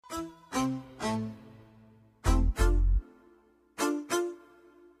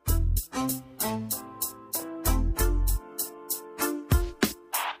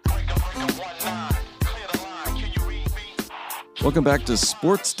Welcome back to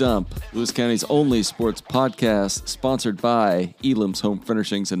Sports Dump, Lewis County's only sports podcast, sponsored by Elam's Home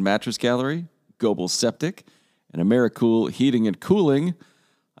Furnishings and Mattress Gallery, Goebel Septic, and AmeriCool Heating and Cooling.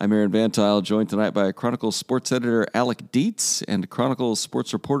 I'm Aaron Vantile, joined tonight by Chronicle sports editor Alec Dietz and Chronicle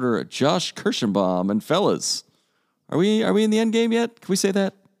sports reporter Josh Kirschenbaum. And fellas, are we in the end game yet? Can we say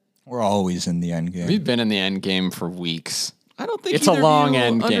that? We're always in the end game. We've been in the end game for weeks. I don't think it's a long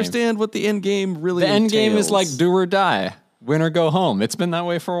end game. Understand what the end game really entails. The end game is like do or die. Win or go home. It's been that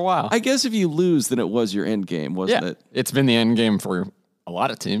way for a while. I guess if you lose, then it was your end game, wasn't it? It's been the end game for a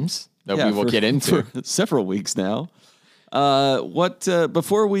lot of teams that we will get into. For several weeks now.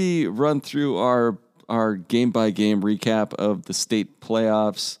 Before we run through our game-by-game recap of the state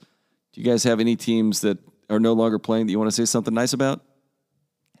playoffs, do you guys have any teams that are no longer playing that you want to say something nice about?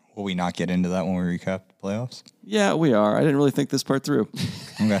 Will we not get into that when we recap the playoffs? Yeah, we are. I didn't really think this part through.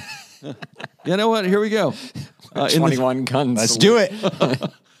 Okay. You know what? Here we go. 21 guns. Let's do it.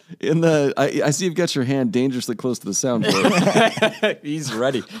 I see you've got your hand dangerously close to the soundboard. He's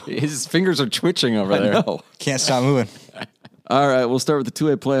ready. His fingers are twitching over there. I know. Can't stop moving. All right, we'll start with the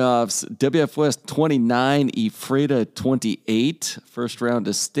 2A playoffs. WF West 29, Ephrata 28. First round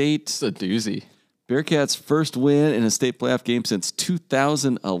to state. It's a doozy. Bearcats' first win in a state playoff game since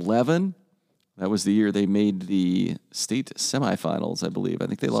 2011. That was the year they made the state semifinals, I believe. I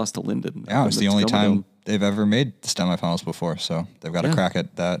think they lost to Linden. Yeah, it was the only time they've ever made the semifinals before, so they've got to crack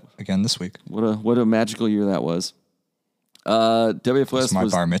at that again this week. What a magical year that was. WF West my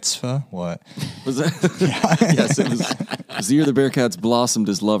bar mitzvah? What? Was that? Yes, it was the year the Bearcats blossomed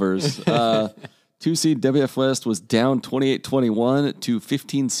as lovers. 2-seed WF West was down 28-21 to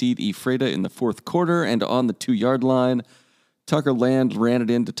 15-seed Ephrata in the fourth quarter, and on the 2-yard line, Tucker Land ran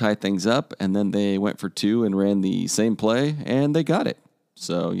it in to tie things up, and then they went for two and ran the same play, and they got it.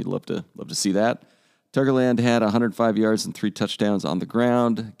 So you'd love to see that. Tucker Land had 105 yards and 3 touchdowns on the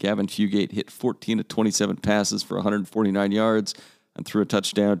ground. Gavin Fugate hit 14 of 27 passes for 149 yards and threw a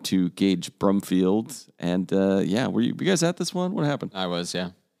touchdown to Gage Brumfield. And were you guys at this one? What happened? I was,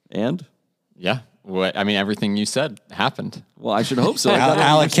 yeah. And? Yeah. Everything you said happened. Well, I should hope so.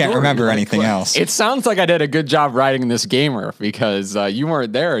 Alec can't remember anything else. It sounds like I did a good job writing this gamer because you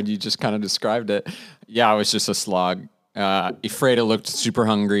weren't there and you just kind of described it. Yeah, it was just a slog. Ephrata looked super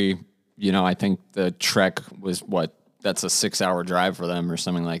hungry. You know, I think the trek was that's a 6-hour drive for them or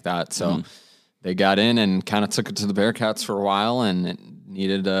something like that. So they got in and kind of took it to the Bearcats for a while, and it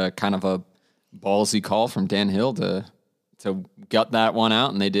needed a kind of a ballsy call from Dan Hill to gut that one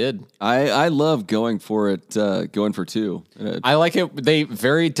out, and they did. I love going for two. I like it. They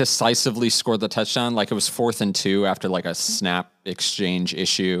very decisively scored the touchdown. Like it was 4th and 2 after like a snap exchange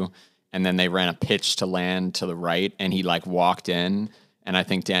issue, and then they ran a pitch to Land to the right, and he like walked in. And I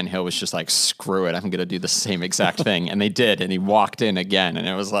think Dan Hill was just like, screw it, I'm going to do the same exact thing. And they did, and he walked in again. And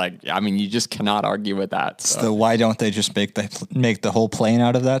it was like, I mean, you just cannot argue with that. So. So why don't they just make the whole plane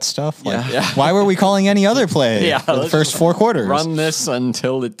out of that stuff? Like, why were we calling any other play for the first 4 quarters? Run this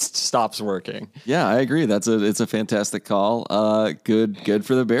until it stops working. Yeah, I agree. It's a fantastic call. Good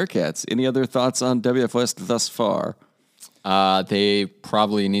for the Bearcats. Any other thoughts on WF West thus far? They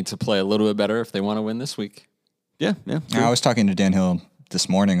probably need to play a little bit better if they want to win this week. Yeah. I was talking to Dan Hill this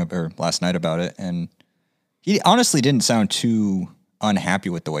morning or last night about it, and he honestly didn't sound too unhappy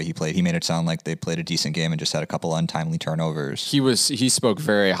with the way he played. He made it sound like they played a decent game and just had a couple untimely turnovers. He spoke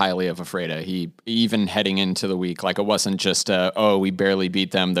very highly of Ephrata. He even heading into the week, like it wasn't just we barely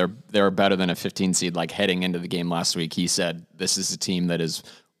beat them. They're better than a 15 seed. Like heading into the game last week, he said this is a team that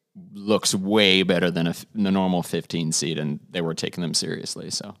looks way better than the normal 15 seed, and they were taking them seriously.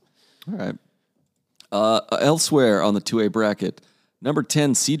 So, all right. Elsewhere on the 2A bracket, number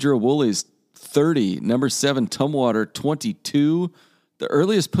 10, Cedro Woolies, 30. Number 7, Tumwater, 22. The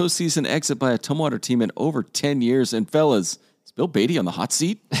earliest postseason exit by a Tumwater team in over 10 years. And fellas, is Bill Beatty on the hot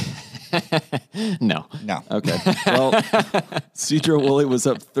seat? No. Okay. Well, Cedro Woolley was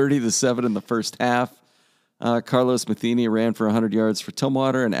up 30-7 in the first half. Carlos Matheny ran for 100 yards for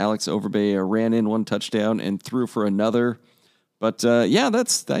Tumwater, and Alex Overbay ran in 1 touchdown and threw for another. But that's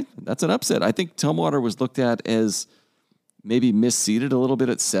an upset. I think Tumwater was looked at as maybe misseeded a little bit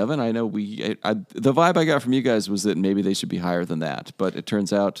at 7. I know the vibe I got from you guys was that maybe they should be higher than that, but it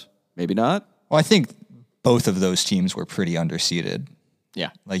turns out maybe not. Well, I think both of those teams were pretty underseeded. Yeah.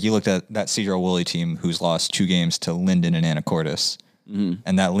 Like you looked at that Cedro Woolley team who's lost 2 games to Linden and Anacortes.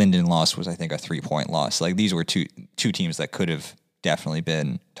 And that Linden loss was, I think, a 3-point loss. Like these were two teams that could have definitely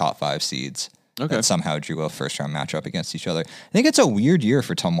been top 5 seeds. Okay. That somehow drew a first-round matchup against each other. I think it's a weird year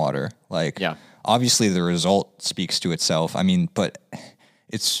for Tumwater. Obviously the result speaks to itself. I mean, but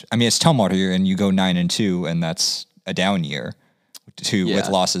it's Tumwater, and you go 9-2, and that's a down year. with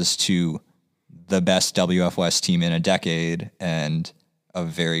losses to the best WF West team in a decade and a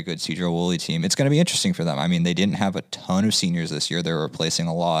very good Cedro Woolley team. It's going to be interesting for them. I mean, they didn't have a ton of seniors this year. They were replacing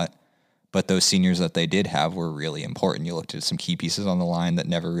a lot, but those seniors that they did have were really important. You looked at some key pieces on the line that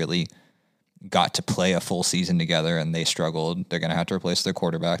never really got to play a full season together, and they struggled. They're going to have to replace their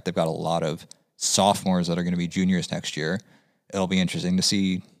quarterback. They've got a lot of sophomores that are going to be juniors next year. It'll be interesting to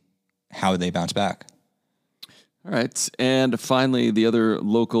see how they bounce back. All right. And finally, the other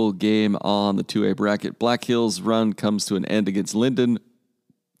local game on the 2A bracket, Black Hills' run comes to an end against Linden,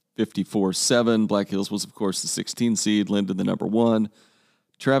 54-7. Black Hills was, of course, the 16 seed, Linden the number 1.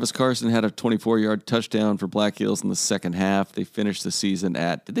 Travis Carson had a 24-yard touchdown for Black Hills in the second half. They finished the season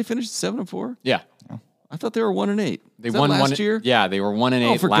did they finish 7-4? Yeah. I thought they were 1-8. They won last year? Yeah, they were 1-8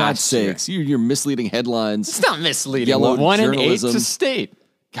 Oh, for last God's sakes. You're misleading headlines. It's not misleading. Yellow 1-8 journalism. to state.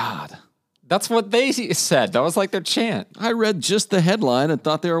 God. That's what they said. That was like their chant. I read just the headline and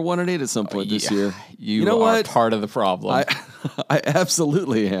thought they were 1-8 at some point this year. You know are what? part of the problem. I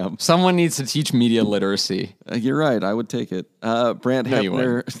absolutely am. Someone needs to teach media literacy. You're right. I would take it. Brant No, you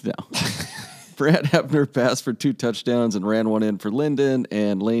Hepner. No. Brant Hepner passed for 2 touchdowns and ran one in for Linden,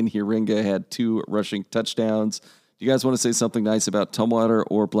 and Lane Hiringa had 2 rushing touchdowns. Do you guys want to say something nice about Tumwater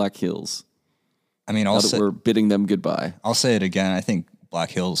or Black Hills? I mean, we're bidding them goodbye. I'll say it again. I think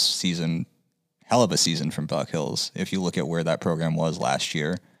Black Hills season, hell of a season from Black Hills. If you look at where that program was last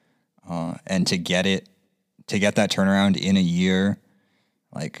year, and to get that turnaround in a year,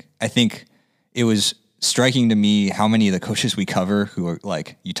 like, I think it was striking to me how many of the coaches we cover who are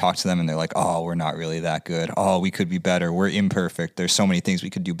like, you talk to them and they're like, oh, we're not really that good. Oh, we could be better. We're imperfect. There's so many things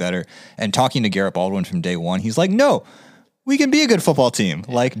we could do better. And talking to Garrett Baldwin from day one, he's like, no, we can be a good football team.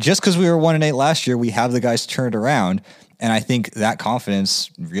 Like, just because we were 1-8 last year, we have the guys turned around. And I think that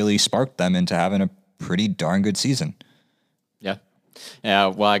confidence really sparked them into having a pretty darn good season. Yeah. Yeah.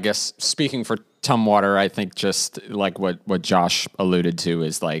 Well, I guess speaking for Tumwater, I think just like what Josh alluded to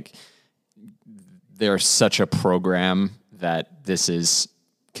is like, they're such a program that this is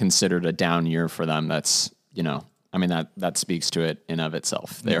considered a down year for them. That's, I mean, that speaks to it in of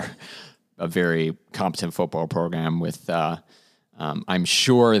itself. They're a very competent football program with, I'm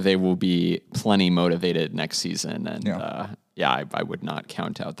sure they will be plenty motivated next season. And I would not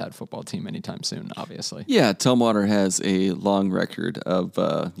count out that football team anytime soon, obviously. Yeah, Tumwater has a long record of,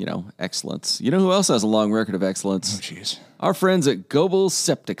 excellence. You know who else has a long record of excellence? Oh, jeez. Our friends at Goebel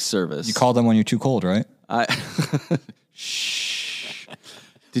Septic Service. You call them when you're too cold, right? Shh.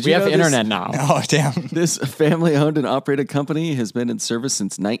 We have internet now. Oh, damn. This family-owned and operated company has been in service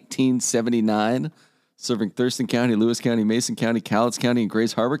since 1979, serving Thurston County, Lewis County, Mason County, Cowlitz County, and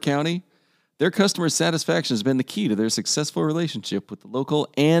Grace Harbor County. Their customer satisfaction has been the key to their successful relationship with the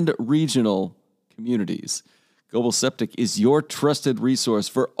local and regional communities. Goebel Septic is your trusted resource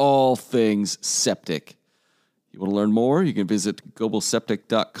for all things septic. You want to learn more? You can visit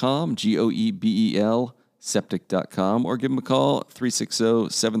goebelseptic.com, Goebel septic.com, or give them a call,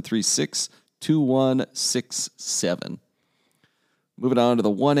 360-736-2167. Moving on to the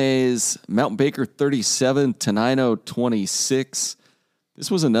 1As, Mountain Baker 37, Tenino 26.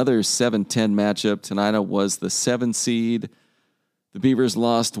 This was another 7-10 matchup. Tenino was the 7 seed. The Beavers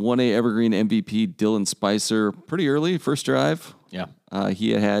lost 1A Evergreen MVP Dylan Spicer pretty early, first drive. Yeah.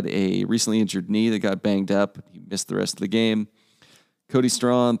 He had a recently injured knee that got banged up. He missed the rest of the game. Cody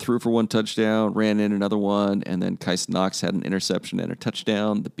Strawn threw for 1 touchdown, ran in another one, and then Kyson Knox had an interception and a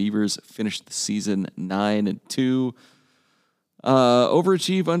touchdown. The Beavers finished the season 9-2.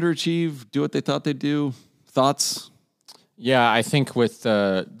 Overachieve, underachieve, do what they thought they'd do. Thoughts? Yeah, I think with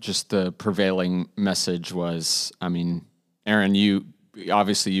just the prevailing message was, I mean, Aaron, you've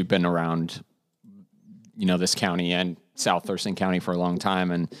been around, this county and South Thurston County for a long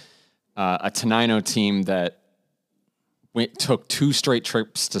time, and a Tenino team that took 2 straight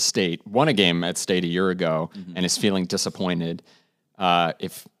trips to state, won a game at state a year ago, and is feeling disappointed.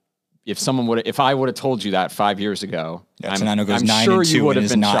 If I would have told you that 5 years ago, Tenino goes 9-2 and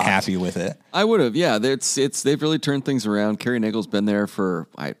is not happy with it. I would have, yeah. They've really turned things around. Kerry Nagel's been there for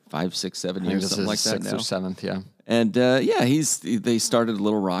 5, 6, 7 years, something like that now. 6th or 7th, yeah. And they started a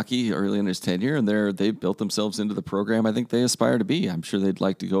little rocky early in his tenure, and they've built themselves into the program I think they aspire to be. I'm sure they'd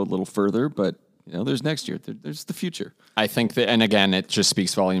like to go a little further, but there's next year. There's the future. I think that, and again, it just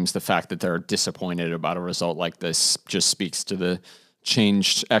speaks volumes. The fact that they're disappointed about a result like this just speaks to the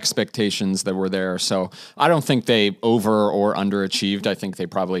changed expectations that were there. So I don't think they over or underachieved. I think they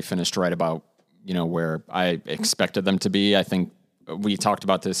probably finished right about, where I expected them to be. I think we talked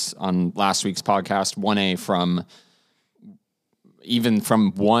about this on last week's podcast. 1A from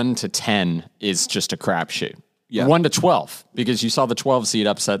 1 to 10 is just a crapshoot. Yeah. 1-12, because you saw the 12 seed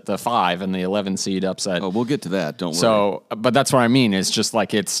upset the 5 and the 11 seed upset. Oh, we'll get to that. Don't worry. So, but that's what I mean. It's just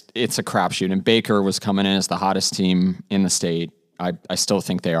like it's a crapshoot. And Baker was coming in as the hottest team in the state. I still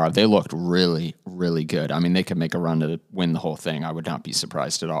think they are. They looked really, really good. I mean, they could make a run to win the whole thing. I would not be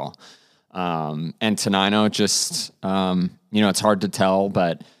surprised at all. And Tenino just, it's hard to tell,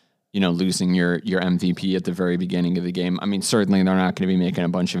 but losing your MVP at the very beginning of the game. I mean, certainly they're not going to be making a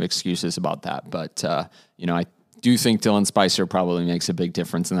bunch of excuses about that, but I do think Dylan Spicer probably makes a big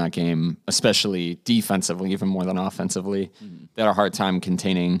difference in that game, especially defensively, even more than offensively. They had a hard time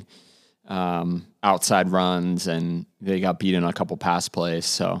containing outside runs, and they got beat in a couple pass plays.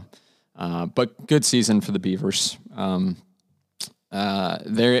 So, but good season for the Beavers.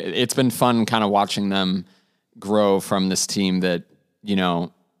 It's been fun kind of watching them grow from this team that,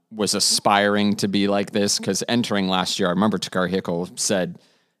 was aspiring to be like this, because entering last year, I remember Takar Hickel said,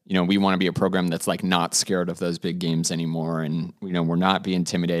 we want to be a program that's like not scared of those big games anymore. And, we're not be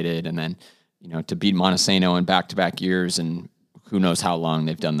intimidated. And then, to beat Montesano in back-to-back years, and who knows how long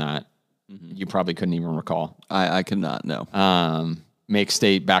they've done that. You probably couldn't even recall. I cannot, no. Make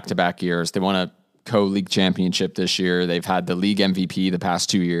state back-to-back years. They won a co-league championship this year. They've had the league MVP the past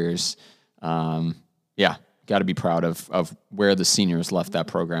 2 years. Got to be proud of where the seniors left that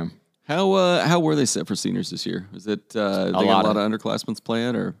program. How were they set for seniors this year? Is it they got a lot of underclassmen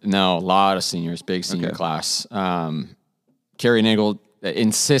playing, or no? A lot of seniors, big senior class. Kerry Nagel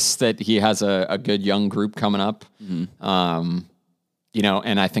insists that he has a good young group coming up. And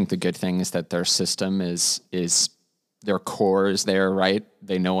I think the good thing is that their system is their core is there, right?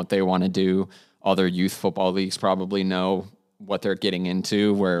 They know what they want to do. Other youth football leagues probably know what they're getting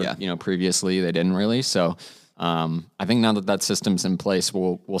into, where previously they didn't really. So I think now that system's in place,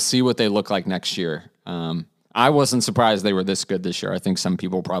 we'll see what they look like next year. I wasn't surprised they were this good this year. I think some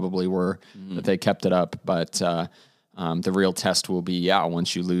people probably were, that they kept it up. But the real test will be,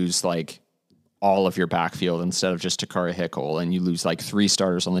 once you lose like all of your backfield instead of just Takara Hickel, and you lose like 3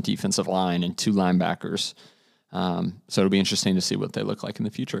 starters on the defensive line and 2 linebackers. So it'll be interesting to see what they look like in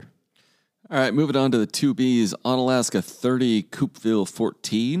the future. All right, moving on to the 2Bs. Onalaska 30, Coopville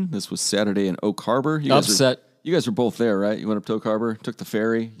 14. This was Saturday in Oak Harbor. You guys were both there, right? You went up to Oak Harbor, took the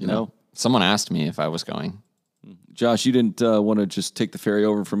ferry, you know? Someone asked me if I was going. Josh, you didn't want to just take the ferry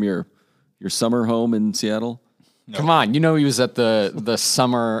over from your summer home in Seattle? No. Come on, he was at the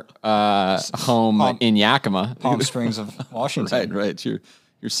summer home in Yakima. Palm Springs of Washington. Right. Your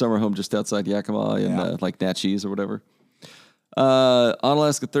summer home just outside Yakima in like Natchez or whatever.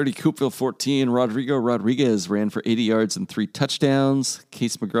 Onalaska 30, Coopville 14. Rodrigo Rodriguez ran for 80 yards and 3 touchdowns.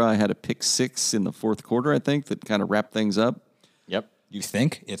 Case McGraw had a pick 6 in the 4th quarter, I think, that kind of wrapped things up. Yep. You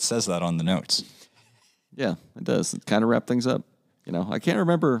think? It says that on the notes. Yeah, it does. It kind of wrapped things up. I can't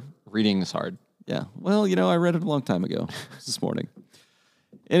remember. Reading is hard. Yeah. Well, I read it a long time ago this morning.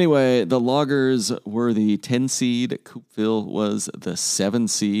 Anyway, the Loggers were the 10 seed. Coopville was the 7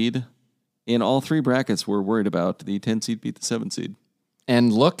 seed. In all 3 brackets, we're worried about the 10 seed beat the 7 seed.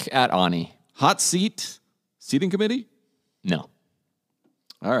 And look at Ani. Hot seat? Seating committee? No.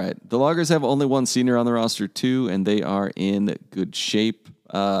 All right. The Loggers have only 1 senior on the roster, too, and they are in good shape.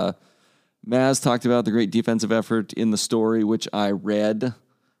 Maz talked about the great defensive effort in the story, which I read.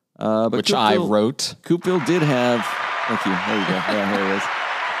 Which I wrote. Coopville did have... Thank you. There you go. Yeah, here it is.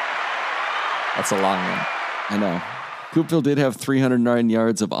 That's a long one. I know. Coopville did have 309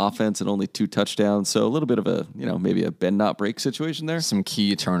 yards of offense and only 2 touchdowns, so a little bit of a, maybe a bend not break situation there. Some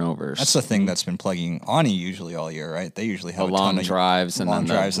key turnovers. That's the thing that's been plaguing Ani usually all year, right? They usually have the long drives and then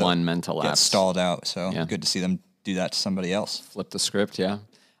the one mental lapse. Get stalled out, so good to see them do that to somebody else. Flip the script, yeah.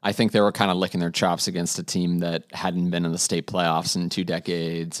 I think they were kind of licking their chops against a team that hadn't been in the state playoffs in 2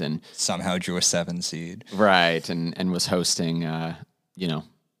 decades and somehow drew a 7 seed. Right, and was hosting,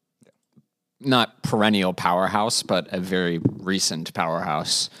 not perennial powerhouse, but a very recent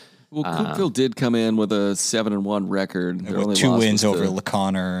powerhouse. Well, Coopville did come in with a 7-1 record. With 2 wins over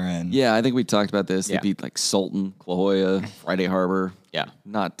LeConner. And yeah, I think we talked about this. They beat like Sultan, La Jolla, Friday Harbor. Yeah.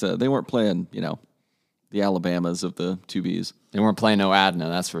 They weren't playing, the Alabamas of the 2Bs. They weren't playing no Adna,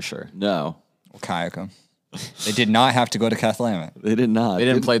 that's for sure. No. Or Kayaka. They did not have to go to Kathlama. They did not. They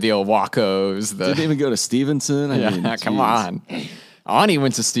didn't play the old Wacos. Didn't even go to Stevenson. I mean, come on. Ani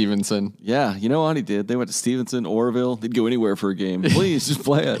went to Stevenson. Yeah, Ani did. They went to Stevenson, Orville. They'd go anywhere for a game. Please, just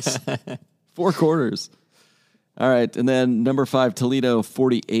play us. 4 quarters. All right, and then number 5, Toledo,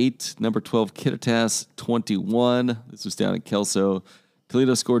 48. Number 12, Kittitas, 21. This was down in Kelso.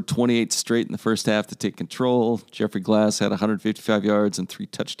 Toledo scored 28 straight in the first half to take control. Jeffrey Glass had 155 yards and 3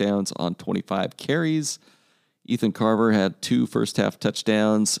 touchdowns on 25 carries. Ethan Carver had 2 first-half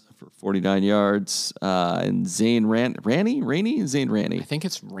touchdowns for 49 yards. And Zane Zane I Raney. think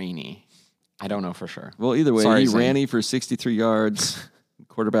it's Rainey. I don't know for sure. Well, either way, Sorry, he Zane. Raney for 63 yards.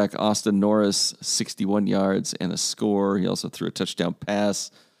 Quarterback Austin Norris, 61 yards and a score. He also threw a touchdown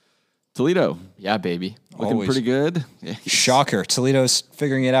pass. Toledo, Yeah, baby. looking Always. pretty good. Yeah. Shocker. Toledo's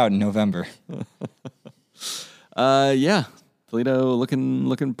figuring it out in November. Yeah. Toledo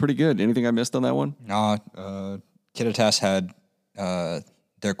looking pretty good. Anything I missed on that one? Kittitas had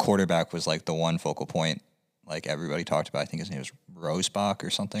their quarterback was like the one focal point, like everybody talked about. I think his name was Rosebach or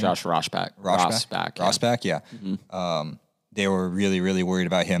something. Josh Rossback. Rossback, Yeah. Rossback, yeah. They were really, really worried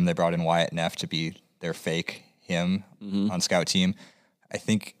about him. They brought in Wyatt Neff to be their fake him on scout team. I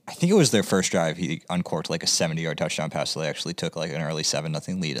think it was their first drive. He uncorked like a 70-yard touchdown pass, so they actually took like an early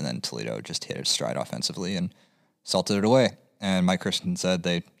 7-0 lead, and then Toledo just hit its stride offensively and salted it away. And Mike Christian said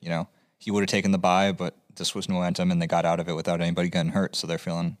he would have taken the bye, but this was momentum, and they got out of it without anybody getting hurt. So they're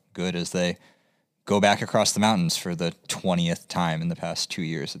feeling good as they go back across the mountains for the 20th time in the past 2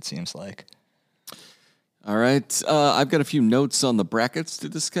 years, it seems like. All right. I've got a few notes on the brackets to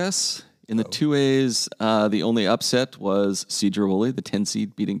discuss. In the 2As, the only upset was Cedar Woolley, the 10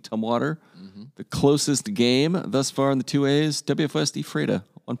 seed, beating Tumwater. The closest game thus far in the 2As, WF West Ephrata,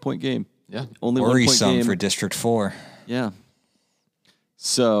 1-point game. Yeah. Only 1-point Worrisome game. for District 4. Yeah.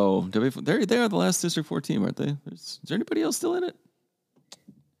 So, they are the last District 4 team, aren't they? Is there anybody else still in it?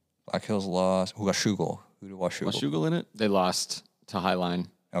 Black Hills lost. Washougal. Who did Washougal? Washougal in it? They lost to Highline.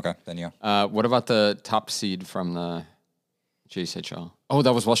 Okay, then yeah. What about the top seed from the JSHL? Oh,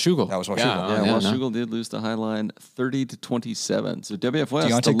 that was Washougal. That was Washougal. Yeah, no. Washougal did lose to Highline 30-27. So WF West,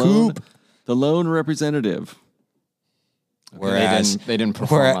 Deontay the lone representative. Whereas they didn't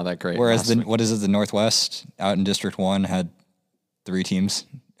perform all that great. Whereas last week. the Northwest out in District 1 had 3 teams,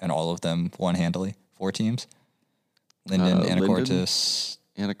 and all of them won handily. 4 teams. Linden, Anacortes,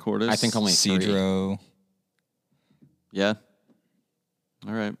 Anacortes. I think only 3. Cedro. Yeah.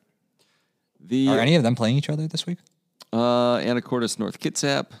 All right. Are any of them playing each other this week? Anacortes North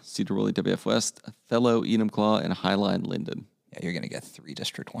Kitsap, Cedar Woolley WF West, Othello, Enumclaw, and Highline Linden. Yeah, you're going to get 3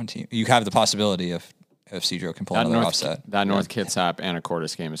 District 1 teams. You have the possibility of Cedro can pull another offset. That North Kitsap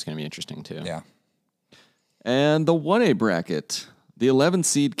Anacortes game is going to be interesting too. Yeah. And the 1A bracket, the 11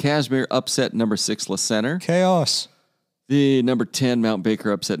 seed Kashmir upset number 6 La Center. Chaos. The number 10 Mount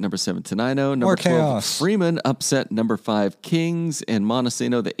Baker upset number 7 Tenino. Number 12 chaos. Freeman upset number 5 Kings. And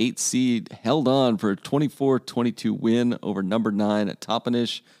Montesano, the 8th seed, held on for a 24-22 win over number 9 at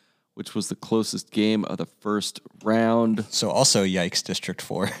Toppenish, which was the closest game of the first round. So also, yikes, District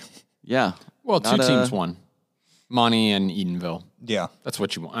 4. Yeah. Well, 2 teams won. Monty and Edenville. Yeah. That's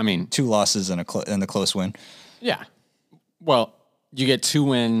what you want. I mean, 2 losses and the close win. yeah. Well, you get 2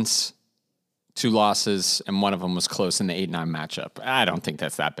 wins, 2 losses, and one of them was close in the 8-9 matchup. I don't think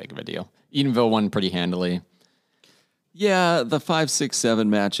that's that big of a deal. Edenville won pretty handily. Yeah, the 5, 6, 7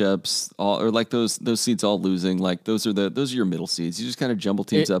 matchups, or like those seeds all losing, like those are your middle seeds. You just kind of jumble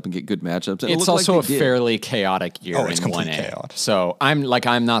teams up and get good matchups. And It's also a fairly chaotic year it's in complete 1A. chaos. So I'm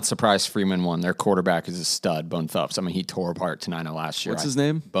not surprised Freeman won. Their quarterback is a stud, Bone Phelps. I mean, he tore apart Tenino last year. What's his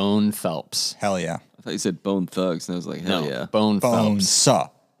name? Bone Phelps. Hell yeah. I thought you said Bone Thugs, and I was like, hell yeah. Bone Phelps.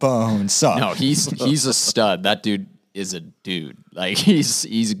 Bone saw. No, he's a stud. That dude is a dude. Like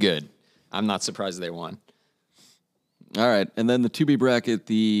he's good. I'm not surprised they won. All right, and then the 2B bracket,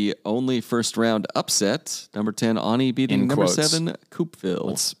 the only first round upset, number 10 Ani beating In number quotes. 7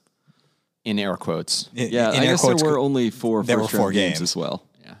 Coopville. It's in air quotes. Yeah, In I air guess there quotes, were only 4 there were first 4 round games games. as well.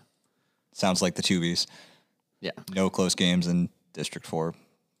 Yeah. Sounds like the 2Bs. Yeah. No close games in District 4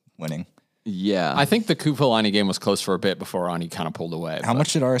 winning. Yeah. I think the Coopville Ani game was close for a bit before Ani kind of pulled away. How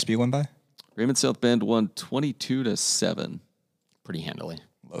much did RSB win by? Raymond South Bend won 22-7. Pretty handily.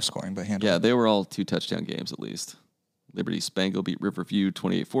 Low scoring by hand. Yeah, they were all 2 touchdown games at least. Liberty Spangle beat Riverview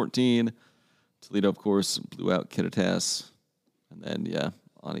 28-14. Toledo, of course, blew out Kittitas. And then, yeah,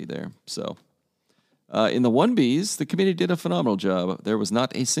 Ani there. So, in the 1Bs, the committee did a phenomenal job. There was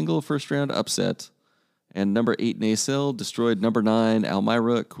not a single first-round upset. And number 8 Nacelle destroyed number 9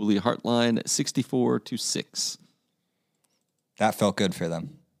 Almira Cooley Heartline 64-6. That felt good for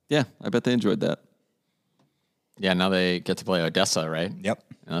them. Yeah, I bet they enjoyed that. Yeah, now they get to play Odessa, right? Yep.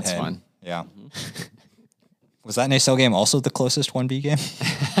 That's fun. Yeah. Was that Nacelle game also the closest 1B game?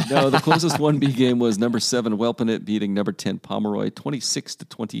 No, the closest 1B game was number 7 Welpinit beating number 10 Pomeroy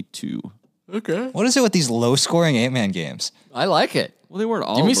 26-22. Okay. What is it with these low scoring 8-man games? I like it. Well, they weren't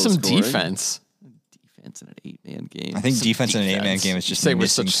all Give me low some scoring. defense. defense in an 8-man game. I think defense in an 8-man game is just say with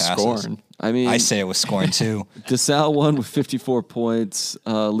missing such passes. scorn. I mean, I say it was scoring too. DeSalle won with 54 points.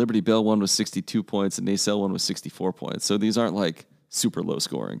 Liberty Bell won with 62 points, and Nacelle won with 64 points. So these aren't like super low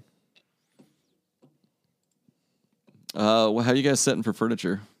scoring. Well, how you guys setting for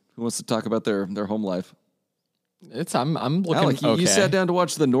furniture? Who wants to talk about their home life? I'm looking Alec, okay. you sat down to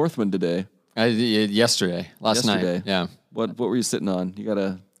watch The Northman today. Last night. Yeah. What were you sitting on? You got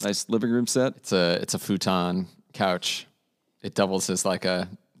a nice living room set? It's a futon couch. It doubles as like a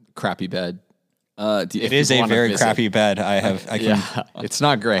crappy bed. It is a very crappy bed. It's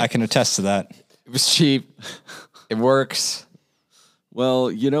not great. I can attest to that. It was cheap. It works.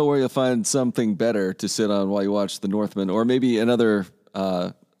 Well, you know where you'll find something better to sit on while you watch The Northman, or maybe another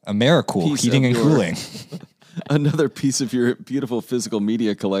AmeriCool, piece heating of and your- cooling. another piece of your beautiful physical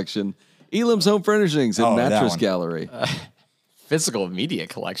media collection. Elam's Home Furnishings and that Mattress one. Gallery. Physical media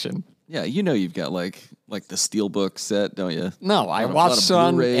collection. Yeah, you know you've got like the Steelbook set, don't you? No, I A lot of watched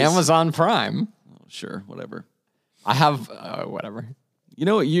on Blu-rays. Amazon Prime. Oh, sure, whatever. I have whatever. You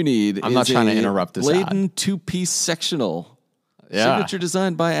know what you need? I'm not trying to interrupt this Bladen 2-piece sectional. Yeah. Signature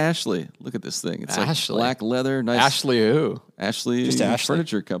designed by Ashley. Look at this thing. It's Ashley. like black leather, nice. Ashley who? Ashley Just Ashley.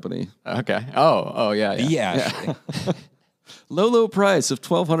 Furniture Company. Okay. Oh yeah. Yeah. Low price of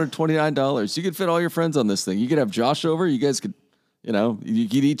 $1,229. You could fit all your friends on this thing. You could have Josh over. You guys could, you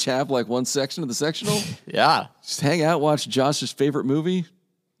could each have like one section of the sectional. Yeah. Just hang out, watch Josh's favorite movie.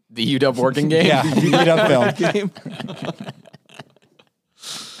 The UW working game. Yeah. Beat up film. Game.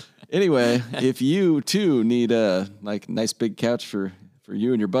 Anyway, if you too need a nice big couch for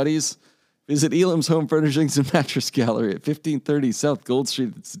you and your buddies, visit Elam's Home Furnishings and Mattress Gallery at 1530 South Gold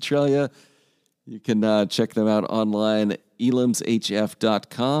Street in Centralia. You can check them out online,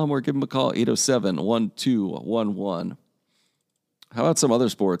 elamshf.com, or give them a call, 807-1211. How about some other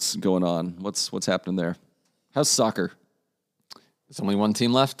sports going on? What's happening there? How's soccer? There's only one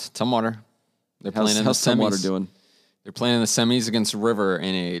team left. Tumwater. They're playing in the How's semis. Tumwater doing? They're playing in the semis against River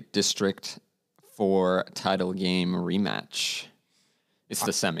in a District 4 title game rematch. It's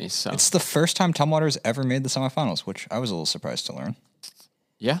the semis, so It's the first time Tumwater's ever made the semifinals, which I was a little surprised to learn.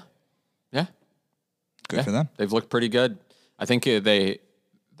 yeah. Good for them. They've looked pretty good. I think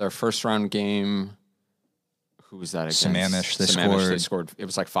their first round game. Who was that against? Sammamish. They Sammamish, scored. It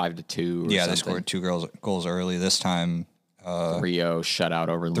was like 5-2. Yeah, they scored 2 goals early this time. 3-0 shutout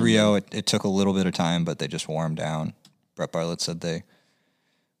over 3-0. It took a little bit of time, but they just wore them down. Brett Bartlett said they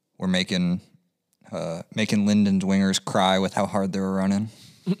were making Linden's wingers cry with how hard they were running.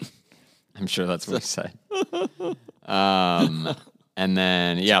 I'm sure that's what he said. And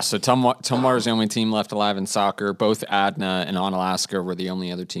then, so Tumwater's the only team left alive in soccer. Both Adna and Onalaska were the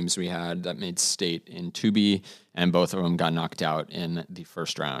only other teams we had that made state in 2B, and both of them got knocked out in the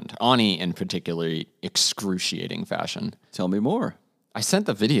first round. Ani, in particularly excruciating fashion. Tell me more. I sent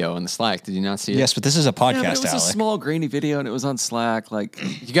the video in the Slack. Did you not see it? Yes, but this is a Yeah, but podcast, it was a Alec. small, grainy video, and it was on Slack.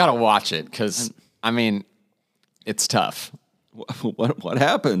 You got to watch it because, it's tough. What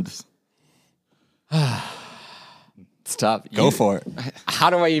happened? It's tough. Go for it. How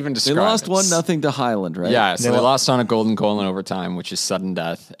do I even They describe lost it? 1-0 to Highland, right? Yeah, so They they lo- lost on a golden goal in overtime, which is sudden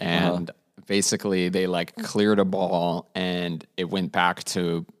death. And basically, they cleared a ball, and it went back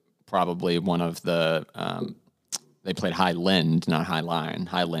to probably one of the. They played High Lind, not High Line,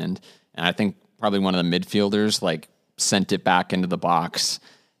 High Lind. And I think probably one of the midfielders sent it back into the box,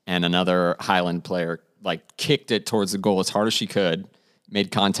 and another Highland player kicked it towards the goal as hard as she could,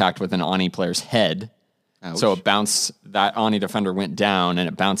 made contact with an Ani player's head. Ouch. So it bounced, that Ani defender went down, and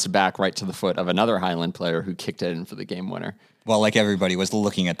it bounced back right to the foot of another Highland player who kicked it in for the game winner. Well, like everybody was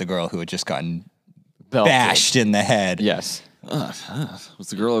looking at the girl who had just gotten Belted. bashed in the head. Yes. Was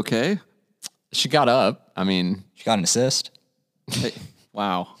the girl okay? She got up. She got an assist. Hey,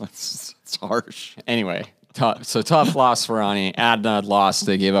 wow, it's harsh. Anyway, tough loss for Ani. Adna had lost.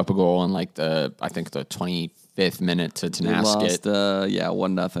 They gave up a goal in the 25th minute to They Tenasket. lost,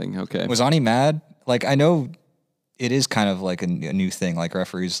 1-0. Okay. Was Ani mad? I know it is kind of like a new thing.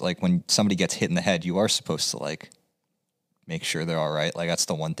 Referees, when somebody gets hit in the head, you are supposed to make sure they're all right. That's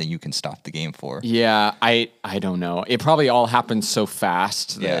the one thing you can stop the game for. Yeah, I don't know. It probably all happened so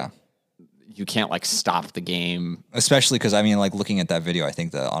fast that you can't stop the game. Especially because looking at that video, I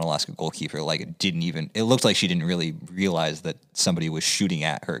think the Onalaska goalkeeper didn't even. It looked like she didn't really realize that somebody was shooting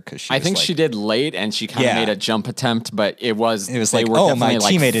at her because I think she did late, and she kind of made a jump attempt, but it was It was they were oh, my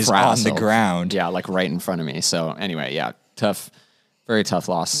definitely, teammate is on the frazzled. ground. Yeah, right in front of me. So anyway, tough, very tough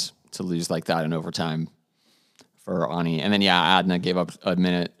loss to lose like that in overtime for Ani. And then Adna gave up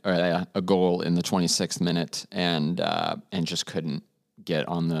a goal in the 26th minute and just couldn't get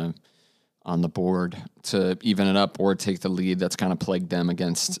on on the board to even it up or take the lead. That's kind of plagued them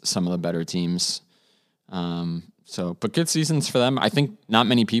against some of the better teams. But good seasons for them. I think not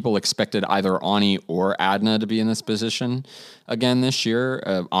many people expected either Ani or Adna to be in this position again this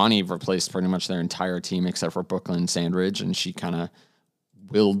year. Ani replaced pretty much their entire team except for Brooklyn Sandridge, and she kind of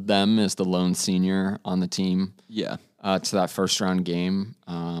willed them as the lone senior on the team. Yeah. To that first round game.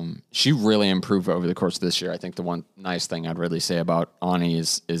 She really improved over the course of this year. I think the one nice thing I'd really say about Ani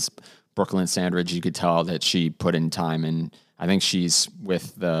is Brooklyn Sandridge. You could tell that she put in time, and I think she's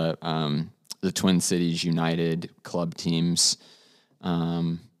with the Twin Cities United club teams.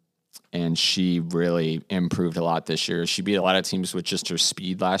 And she really improved a lot this year. She beat a lot of teams with just her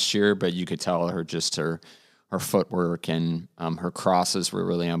speed last year, but you could tell her footwork and her crosses were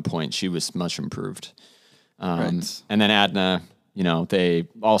really on point. She was much improved. Right. And then Adna, they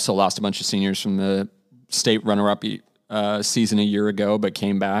also lost a bunch of seniors from the state runner-up season a year ago, but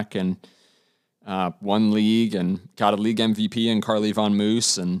came back and won league and got a league MVP in Carly Von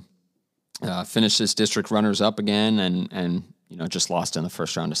Moose and finished as district runners-up again and just lost in the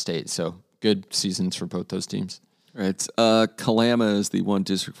first round of state. So good seasons for both those teams. Right. Kalama is the one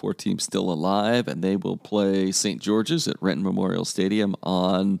District 4 team still alive, and they will play St. George's at Renton Memorial Stadium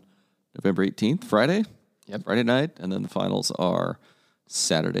on November 18th, Friday. Yep. Friday night, and then the finals are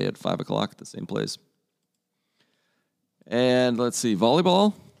Saturday at 5 o'clock at the same place. And let's see,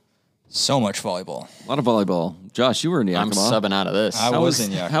 volleyball. So much volleyball. A lot of volleyball. Josh, you were in Yakima. I'm subbing out of this. I was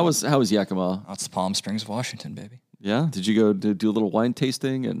in Yakima. How was Yakima? That's Palm Springs, Washington, baby. Yeah. Did you go to do a little wine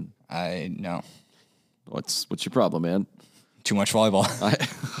tasting? And No. what's your problem, man? Too much volleyball.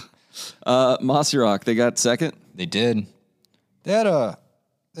 Mossy Rock, they got second. They did. They had a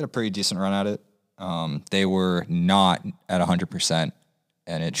pretty decent run at it. They were not at 100%,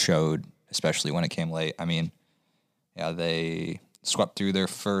 and it showed, especially when it came late. I mean, yeah, they swept through their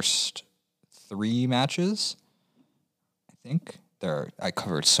first 3 matches. I think I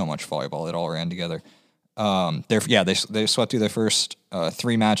covered so much volleyball; it all ran together. They swept through their first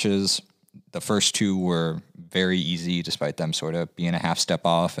 3 matches. The first 2 were very easy, despite them sort of being a half step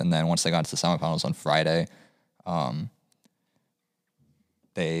off. And then once they got to the semifinals on Friday,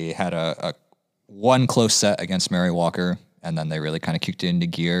 they had a one close set against Mary Walker, and then they really kind of kicked it into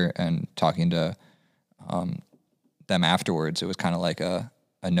gear. And talking to them afterwards, it was kind of like a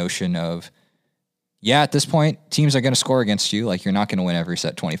notion of, at this point, teams are going to score against you. Like, you're not going to win every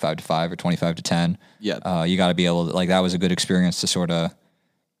set 25-5 or 25-10. Yeah. You got to be able to, that was a good experience to sort of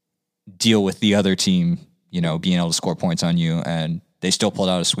deal with the other team, being able to score points on you. And they still pulled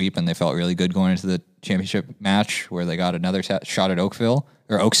out a sweep, and they felt really good going into the championship match where they got another shot at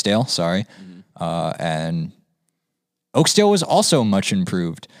Oakdale, sorry. And Oakdale was also much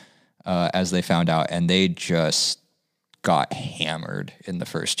improved, as they found out, and they just got hammered in the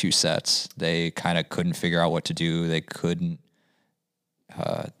first 2 sets. They kind of couldn't figure out what to do. They couldn't,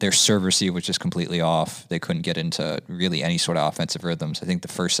 their serve receive was just completely off. They couldn't get into really any sort of offensive rhythms. I think the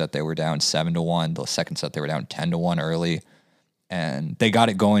first set they were down 7-1. The second set they were down 10-1 early, and they got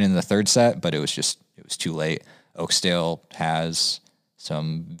it going in the third set, but it was too late. Oakdale has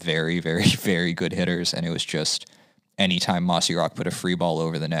some very, very, very good hitters, and it was just anytime Mossy Rock put a free ball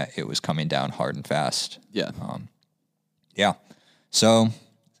over the net, it was coming down hard and fast. Yeah. So,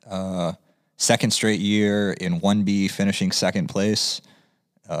 second straight year in 1B, finishing second place.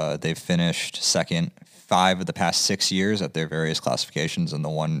 They've finished second 5 of the past 6 years at their various classifications, and the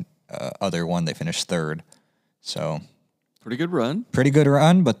one other one they finished third. So, Pretty good run.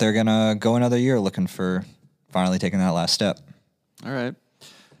 But they're gonna go another year looking for finally taking that last step. All right.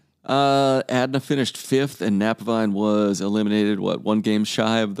 Adna finished 5th, and Napavine was eliminated, 1 game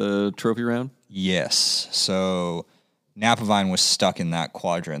shy of the trophy round? Yes. So Napavine was stuck in that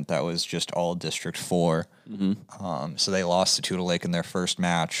quadrant that was just all District 4. So they lost to Tudor Lake in their first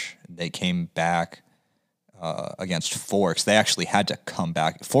match. They came back against Forks. They actually had to come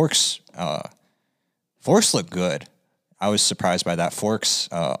back. Forks looked good. I was surprised by that. Forks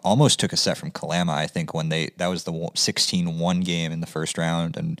almost took a set from Kalama, I think, that was the 16-1 game in the first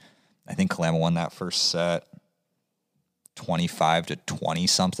round, and I think Kalama won that first set 25-20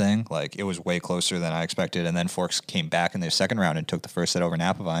 something. Like, it was way closer than I expected. And then Forks came back in their second round and took the first set over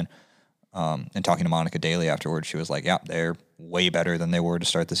Napavine. And talking to Monica Daly afterwards, she was like, "Yeah, they're way better than they were to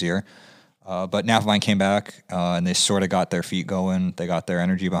start this year." But Napavine came back and they sort of got their feet going. They got their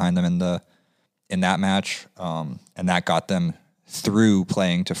energy behind them in that match, and that got them through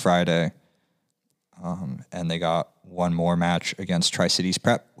playing to Friday. And they got one more match against Tri-Cities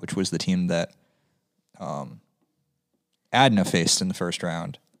Prep, which was the team that Adna faced in the first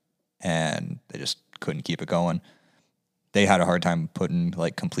round, and they just couldn't keep it going. they had a hard time putting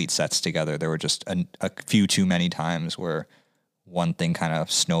like complete sets together. There were just a few too many times where one thing kind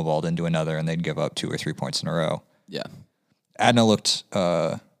of snowballed into another and they'd give up 2 or 3 points in a row. Yeah. Adna looked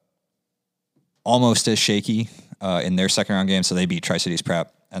almost as shaky in their second round game. So they beat Tri-Cities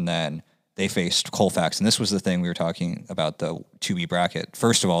Prep, and then they faced Colfax. And this was the thing we were talking about, the 2B bracket.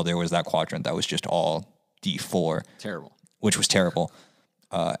 First of all, there was that quadrant that was just all D4. Terrible. Which was terrible.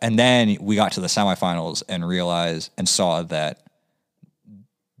 And then we got to the semifinals and realized and saw that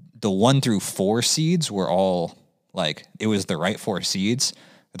the 1 through 4 seeds were all like, it was the right 4 seeds,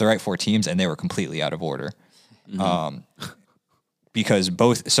 the right 4 teams, and they were completely out of order. Because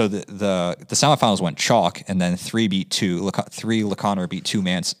both, so the semifinals went chalk, and then 3 beat 2, 3 Laconer beat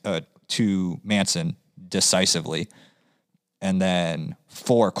 2 Manson decisively, and then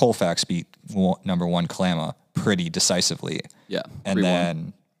 4 Colfax beat number 1 Kalama pretty decisively. Yeah. And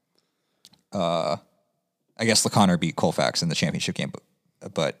then I guess Laconer beat Colfax in the championship game,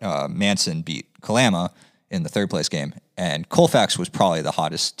 but Manson beat Kalama in the 3rd place game. And Colfax was probably the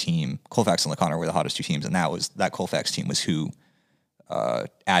hottest team. Colfax and Laconer were the hottest 2 teams, and that Colfax team was who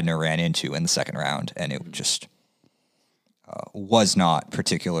Adna ran into in the 2nd round, and it just was not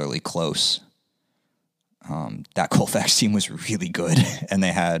particularly close. That Colfax team was really good, and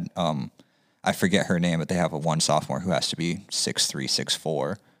they had I forget her name, but they have a 1 sophomore who has to be 6'3",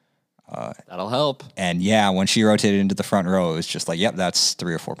 6'4". That'll help. And yeah, when she rotated into the front row, it was just like, yep, that's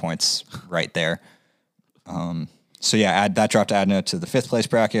 3 or 4 points right there. So yeah, that dropped Adna to the 5th place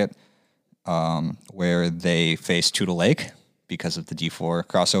bracket, where they faced Toutle Lake because of the D4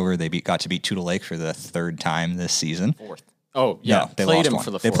 crossover. They got to beat Toutle Lake for the 3rd time this season. 4th. Oh yeah, no, they played lost him one.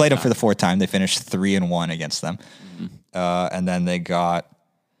 for the 4th They played him time. for the 4th time. They finished 3-1 against them, and then they got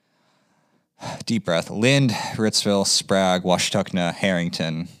deep breath: Lind, Ritzville, Sprague, Washtenaw,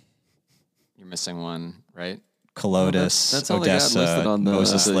 Harrington, You're missing one, right? Colotis, That's all they got Odessa, listed on the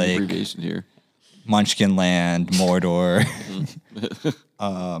Moses Lake, abbreviation here. Munchkinland, Mordor.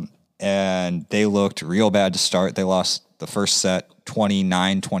 And they looked real bad to start. They lost the first set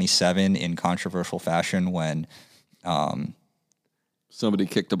 29-27 in controversial fashion when Somebody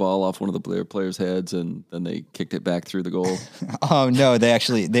kicked a ball off one of the players' heads, and then they kicked it back through the goal. no, they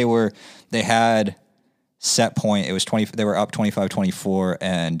had set point. It was 20. They were up 25-24,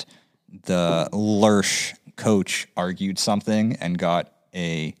 and the Lurch coach argued something and got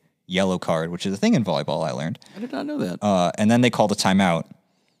a yellow card, which is a thing in volleyball, I learned. I did not know that. And then they called a timeout,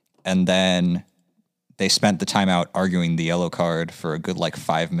 and then they spent the timeout arguing the yellow card for a good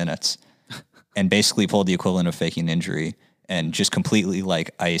 5 minutes, and basically pulled the equivalent of faking an injury and just completely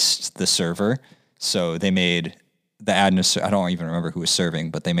iced the server. So they made the Adna, I don't even remember who was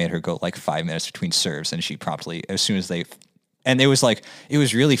serving, but they made her go 5 minutes between serves, and she promptly, as soon as and it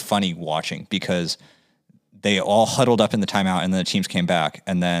was really funny watching because they all huddled up in the timeout, and then the teams came back,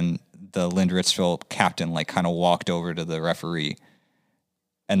 and then the Lind Ritzville captain kind of walked over to the referee,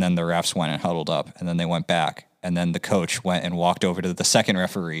 and then the refs went and huddled up, and then they went back, and then the coach went and walked over to the second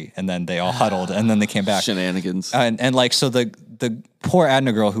referee, and then they all huddled, and then they came back. Shenanigans. So the poor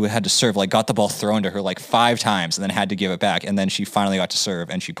Adna girl who had to serve got the ball thrown to her 5 times, and then had to give it back, and then she finally got to serve,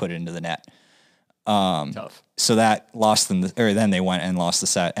 and she put it into the net. Tough. So that lost them, then they went and lost the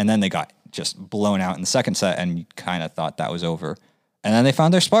set, and then they got just blown out in the second set, and you kind of thought that was over. And then they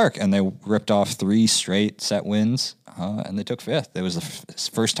found their spark, and they ripped off 3 straight set wins, and they took 5th. It was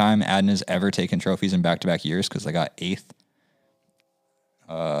the first time Adna's ever taken trophies in back-to-back years, because they got 8th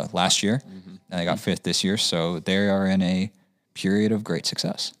last year, and they got 5th this year, so they are in a period of great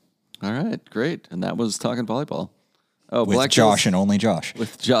success. All right, great. And that was Talking Volleyball. Oh, With Black Josh Hills, and only Josh.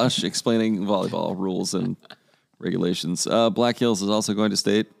 with Josh explaining volleyball rules and regulations. Black Hills is also going to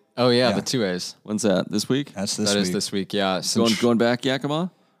state. Oh yeah, Yeah. the 2As. When's that? This week? That's this That week. is this week. Yeah, since Going back,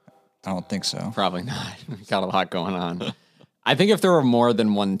 Yakima? I don't think so. probably not. We got a lot going on. I think if there were more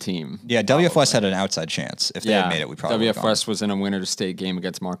than one team. Yeah, WF West had an outside chance. If they had made it, we probably WF would've gone. West was in a winner to state game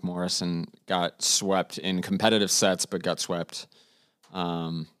against Mark Morris and got swept in competitive sets, but got swept.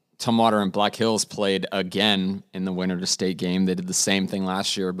 Tumwater and Black Hills played again in the winner to state game. They did the same thing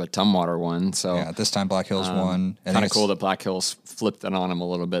last year, but Tumwater won. So Yeah, this time Black Hills won. I think kind of cool that Black Hills flipped it on them a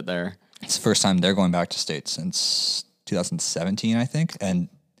little bit there. It's the first time they're going back to state since 2017, I think. And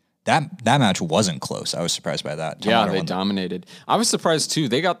that match wasn't close. I was surprised by that. Yeah, Tumwater they won dominated. I was surprised too.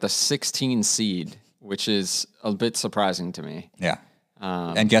 They got the 16 seed, which is a bit surprising to me. Yeah.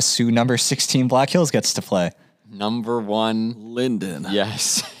 And guess who number 16 Black Hills gets to play? Number 1, Linden.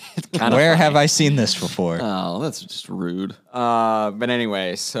 yes. It's kind of Where have I seen this before? Oh, that's just rude. But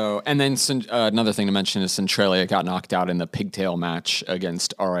anyway, so, and then another thing to mention is Centralia got knocked out in the pigtail match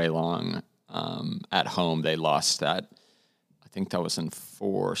against R.A. Long at home. They lost that think that was in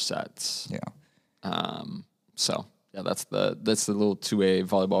 4 sets. Yeah. So yeah, that's the little 2A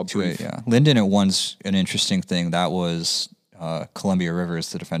volleyball brief. Yeah. Linden at one's an interesting thing. That was Columbia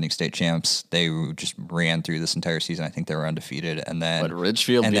Rivers, the defending state champs. They just ran through this entire season. I think they were undefeated, and then But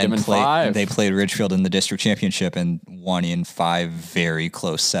Ridgefield beat them in 5. They played Ridgefield in the district championship and won in 5 very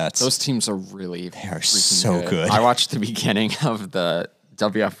close sets. Those teams are really they are so good. I watched the beginning of the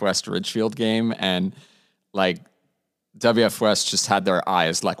WF West Ridgefield game, and like WF West just had their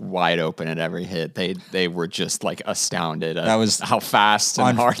eyes like wide open at every hit. They were just like astounded at how fast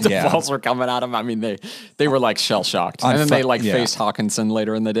and hard the balls were coming at them. I mean, they were like shell shocked. And then they faced Hawkinson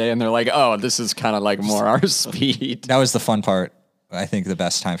later in the day, and they're like, oh, this is kind of like more our speed. That was the fun part. I think the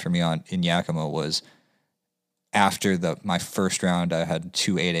best time for me in Yakima was after my first round. I had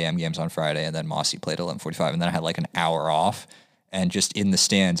 2 8 a.m. games on Friday, and then Mossy played 11:45, and then I had like an hour off. And just in the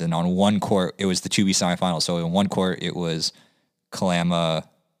stands, and on one court, it was the 2B semifinals. So in one court, it was Kalama,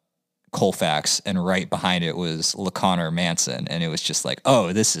 Colfax, and right behind it was LeConnor, Manson. And it was just like,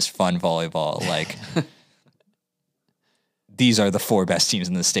 oh, this is fun volleyball. Like, these are the 4 best teams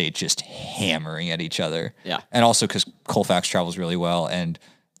in the state just hammering at each other. Yeah. And also because Colfax travels really well, and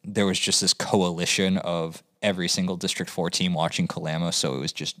there was just this coalition of every single District 4 team watching Kalama. So it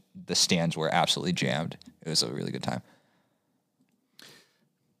was just, the stands were absolutely jammed. It was a really good time.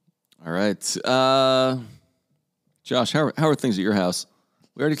 All right. Josh, how are things at your house?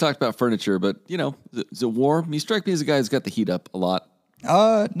 We already talked about furniture, but, is it warm? You strike me as a guy who's got the heat up a lot.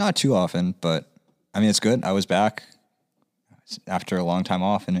 Not too often, but, I mean, it's good. I was back after a long time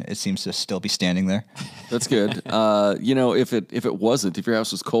off, and it seems to still be standing there. That's good. If it wasn't, if your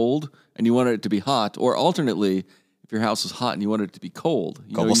house was cold and you wanted it to be hot, or alternately, if your house was hot and you wanted it to be cold,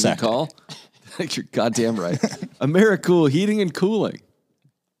 you know what you call? You're goddamn right. AmeriCool Heating and Cooling.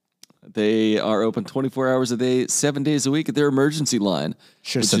 They are open 24 hours a day, 7 days a week at their emergency line.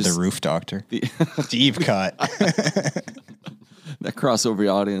 Should have said the roof doctor. Deep cut. That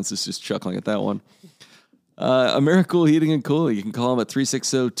crossover audience is just chuckling at that one. AmeriCool Heating and Cooling. You can call them at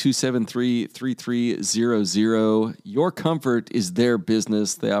 360-273-3300. Your comfort is their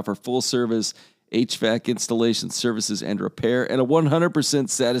business. They offer full service HVAC installation services and repair, and a 100%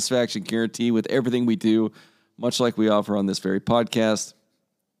 satisfaction guarantee with everything we do, much like we offer on this very podcast.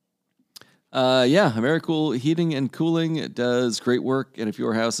 AmeriCool Heating and Cooling does great work, and if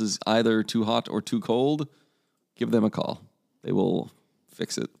your house is either too hot or too cold, give them a call. They will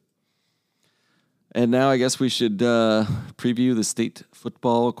fix it. And now I guess we should preview the state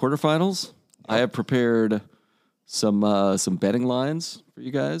football quarterfinals. Yep. I have prepared some betting lines for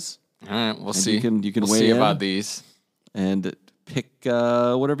you guys. All right, we'll see. You can we'll weigh see in about these and pick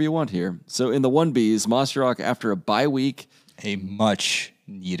whatever you want here. So in the 1Bs, Mossy Rock, after a bye week, a much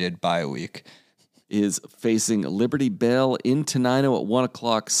needed bye week, is facing Liberty Bell in Tenino at 1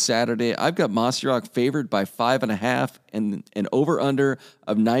 o'clock Saturday. I've got Mossy Rock favored by 5.5 and an over-under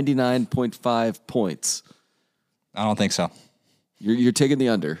of 99.5 points. I don't think so. You're taking the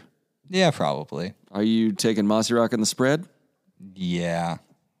under? Yeah, probably. Are you taking Mossy Rock in the spread? Yeah.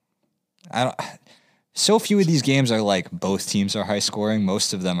 So few of these games are like both teams are high scoring.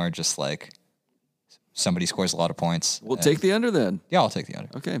 Most of them are just like somebody scores a lot of points. We'll take the under then. Yeah, I'll take the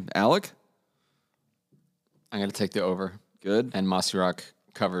under. Okay. Alec? I'm going to take the over. Good. And Mossy Rock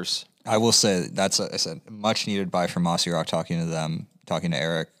covers. I will say that's a much needed buy for Mossy Rock, talking to them, talking to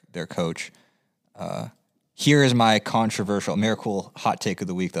Eric, their coach. Here is my controversial AmeriCool hot take of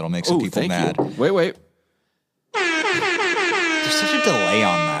the week that'll make some people mad. You. Wait. There's such a delay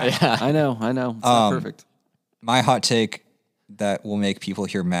on that. Yeah. I know. It's not perfect. My hot take that will make people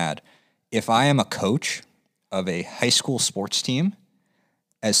here mad. If I am a coach of a high school sports team,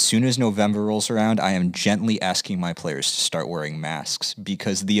 as soon as November rolls around, I am gently asking my players to start wearing masks,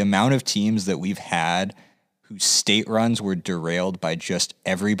 because the amount of teams that we've had whose state runs were derailed by just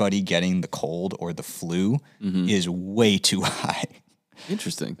everybody getting the cold or the flu is way too high.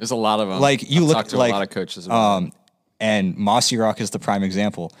 Interesting. There's a lot of them. Like you look talked to like a lot of coaches about it. And Mossy Rock is the prime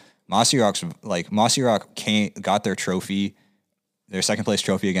example. Mossy Rock got their trophy, their second place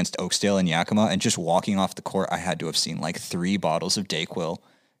trophy against Oakdale and Yakima, and just walking off the court, I had to have seen like 3 bottles of Dayquil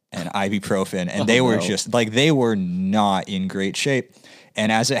and ibuprofen, and they were just like, they were not in great shape.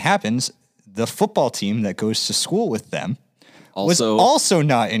 And as it happens, the football team that goes to school with them was also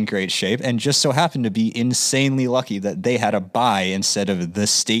not in great shape, and just so happened to be insanely lucky that they had a bye instead of the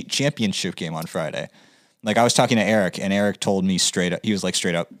state championship game on Friday. Like, I was talking to Eric, and Eric told me straight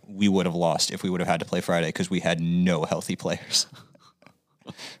up, we would have lost if we would have had to play Friday because we had no healthy players.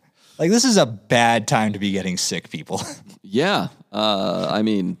 Like, this is a bad time to be getting sick, people. Yeah. I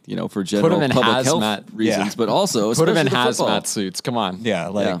mean, for general Put 'em in public health hazmat. reasons, Yeah. but also Put them in especially the hazmat football. suits. Come on. Yeah,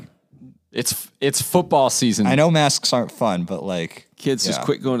 like Yeah. It's football season. I know masks aren't fun, but like Kids just yeah.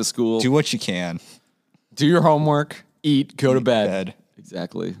 quit going to school. Do what you can. Do your homework, eat, go to bed.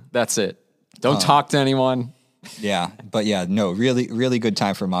 Exactly. That's it. Don't talk to anyone. Yeah, but yeah, no, really, really good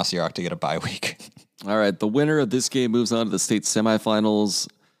time for Masiarok to get a bye week. All right. The winner of this game moves on to the state semifinals,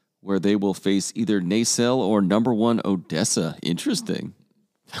 where they will face either Nacelle or number 1 Odessa. Interesting.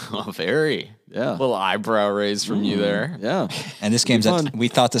 Oh, very. Yeah. Little eyebrow raise from you there. Yeah. And this game's fun. we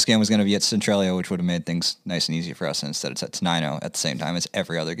thought this game was going to be at Centralia, which would have made things nice and easy for us. And instead, it's at Tenino at the same time as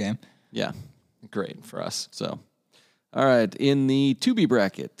every other game. Yeah. Great for us. So, all right. In the 2B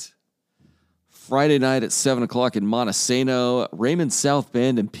bracket, Friday night at 7 o'clock in Montesano, Raymond South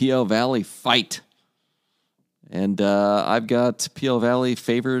Bend and PL Valley fight. And I've got PL Valley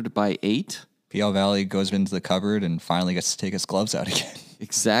favored by 8. PL Valley goes into the cupboard and finally gets to take its gloves out again.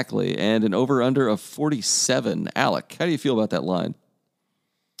 Exactly. And an over-under of 47. Alec, how do you feel about that line?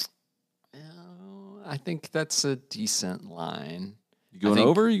 I think that's a decent line. You going think-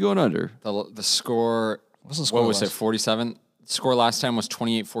 over or you going under? The score, What's the score what was it, last- 47? Score last time was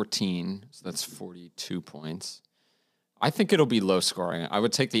 28-14, so that's 42 points. I think it'll be low scoring. I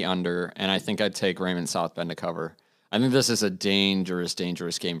would take the under, and I think I'd take Raymond South Bend to cover. I think this is a dangerous,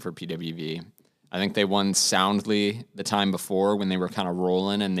 dangerous game for PWV. I think they won soundly the time before when they were kind of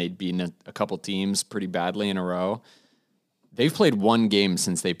rolling and they'd beaten a couple teams pretty badly in a row. They've played one game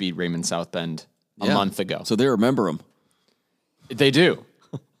since they beat Raymond South Bend a Yeah. month ago. So they remember them. They do.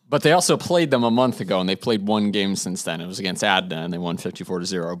 But they also played them a month ago, and they played one game since then. It was against Adna, and they won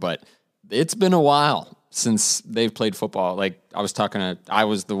 54-0. But it's been a while since they've played football. Like, I was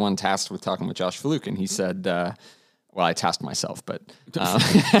the one tasked with talking with Josh Faluk, and he said, well, I tasked myself, but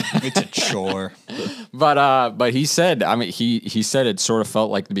It's a chore. but he said, he said it sort of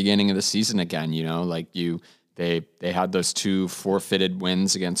felt like the beginning of the season again. Like they had those 2 forfeited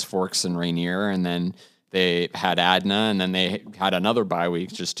wins against Forks and Rainier, and then they had Adna, and then they had another bye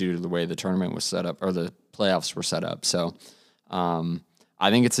week just due to the way the tournament was set up or the playoffs were set up. So I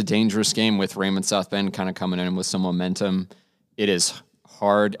think it's a dangerous game with Raymond South Bend kind of coming in with some momentum. It is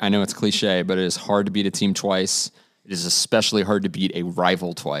hard. I know it's cliche, but it is hard to beat a team twice. It is especially hard to beat a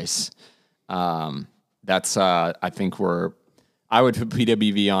rival twice. That's I think I would put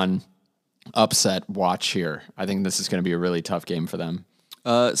PWV on upset watch here. I think this is going to be a really tough game for them.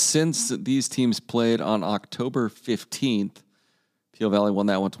 Since these teams played on October 15th, PL Valley won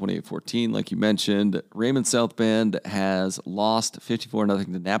that one 28-14, like you mentioned. Raymond South Bend has lost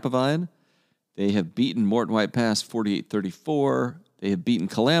 54-0 to Napavine. They have beaten Morton White Pass 48-34. They have beaten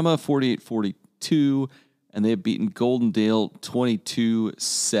Kalama 48-42. And they have beaten Goldendale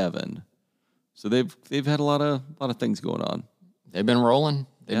 22-7. So they've had a lot of things going on. They've been rolling.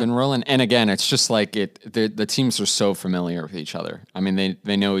 They've been rolling. And again, it's just like the teams are so familiar with each other. I mean,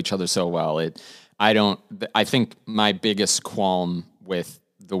 they know each other so well. I think my biggest qualm with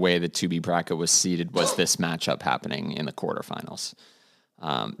the way the 2B bracket was seeded was this matchup happening in the quarterfinals.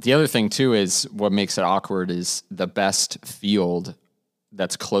 The other thing too is what makes it awkward is the best field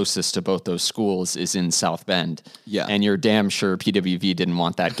that's closest to both those schools is in South Bend. Yeah. And you're damn sure PWV didn't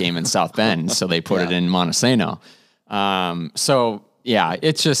want that game in South Bend, so they put it in Montesano. So yeah,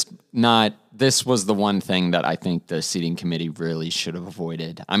 it's just not, this was the one thing that I think the seating committee really should have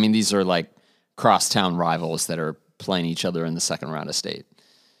avoided. I mean, these are like crosstown rivals that are playing each other in the second round of state.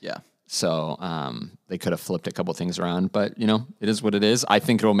 Yeah. So they could have flipped a couple things around, but it is what it is. I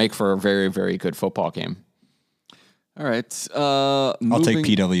think it'll make for a very, very good football game. All right. I'll take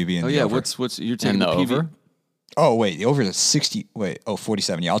PWV in Oh the yeah, over. what's you're taking And the PV? over? Oh, wait, the over is 60. Wait,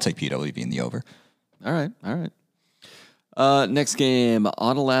 47. Yeah, I'll take PWV in the over. All right. Next game,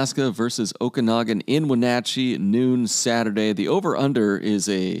 Onalaska versus Okanagan in Wenatchee, noon Saturday. The over-under is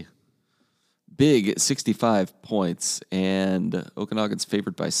a big 65 points, and Okanagan's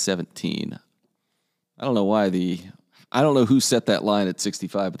favored by 17. I don't know who set that line at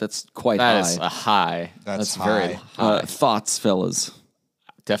 65, but that's quite That high. is a high. That's very high. high. Thoughts, fellas?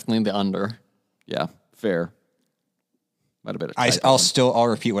 Definitely the under. Yeah, fair. Might have been a I'll typo. I'll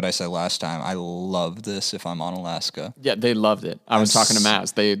repeat what I said last time. I love this if I'm on Alaska. Yeah, they loved it. I was talking to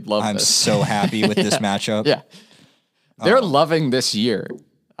Maz. They loved I'm this. so happy with this matchup. Yeah. They're loving this year,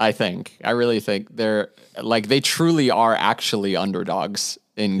 I think. I really think they truly are actually underdogs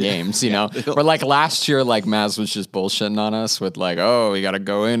in games, you know? Where like last year, like Maz was just bullshitting on us with like, oh, we got to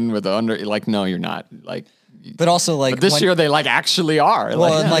go in with the under. Like, no, you're not. Like, But also, like, But this year they like actually are.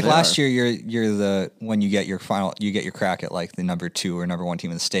 well, and yeah, like they last are. year, you're the when you get your crack at like the number 2 or number 1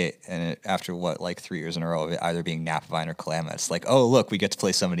 team in the state, and after like 3 years in a row of it either being Napavine or Klamath, it's like, oh look, we get to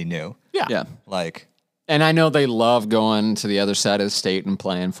play somebody new. Yeah. Yeah. Like, And I know they love going to the other side of the state and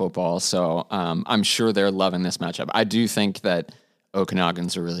playing football, so I'm sure they're loving this matchup. I do think that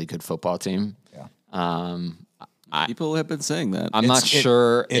Okanagan's a really good football team. yeah. People have been saying that. I'm not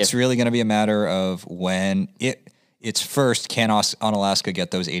sure It's really going to be a matter of when it's first, can Onalaska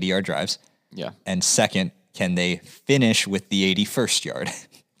get those 80-yard drives? Yeah. And second, can they finish with the 81st yard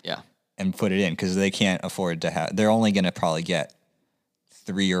Yeah. and put it in? Because they can't afford to have. They're only going to probably get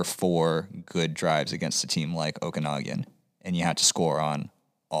 3 or 4 good drives against a team like Okanagan, and you have to score on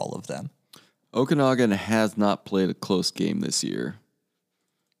all of them. Okanagan has not played a close game this year.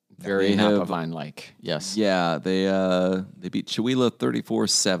 Very They have- Napavine-like. Yes. Yeah, they beat Chewelah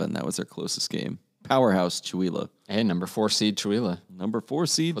 34-7. That was their closest game. Powerhouse Chewelah. Hey, number 4 seed Chewelah. Number 4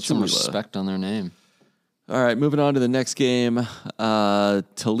 seed Put some Chewelah. respect on their name. All right, moving on to the next game.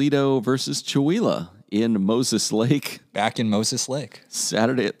 Toledo versus Chewelah in Moses Lake. Back in Moses Lake.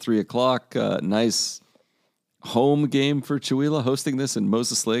 Saturday at 3 o'clock. Nice home game for Chewelah, hosting this in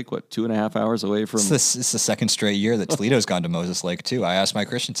Moses Lake, 2.5 hours away from... It's the second straight year that Toledo's gone to Moses Lake, too. I asked Mike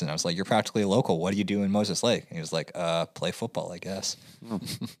Christensen, I was like, you're practically a local. What do you do in Moses Lake? And he was like, play football, I guess.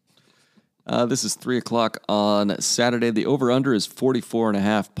 This is 3 o'clock on Saturday. The over-under is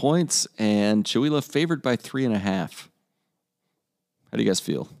 44.5 points, and Chewelah favored by 3.5. How do you guys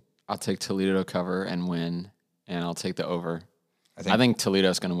feel? I'll take Toledo to cover and win, and I'll take the over. I think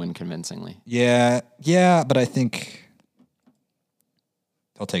Toledo's going to win convincingly. Yeah, but I think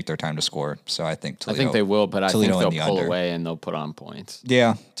they'll take their time to score. So I think Toledo. I think they will, but I think Toledo in they'll the pull under. away and they'll put on points.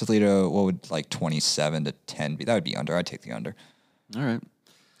 Yeah, Toledo, what would like 27-10 be? That would be under. I'd take the under. All right.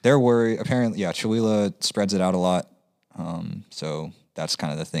 They're worried. Apparently, yeah, Chewelah spreads it out a lot. So that's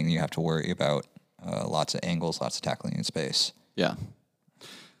kind of the thing you have to worry about. Lots of angles, lots of tackling in space. Yeah.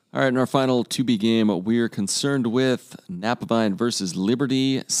 All right, in our final 2B game, we're concerned with Napavine versus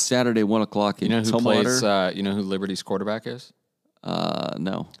Liberty, Saturday, 1 o'clock in You know who Tumwater. plays? You know who Liberty's quarterback is?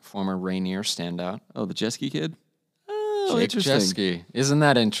 No. Former Rainier standout. Oh, the Jeske kid? Oh, Jake interesting. Jeske. Isn't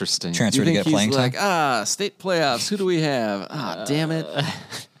that interesting? Do Transfer you to think get he's playing like, time. state playoffs, who do we have? Damn it.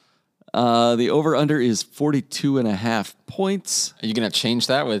 The over-under is 42.5 points. Are you going to change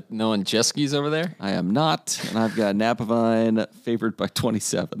that with knowing Jeske's over there? I am not, and I've got Napavine favored by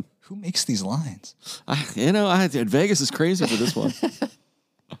 27. Who makes these lines? Vegas is crazy for this one.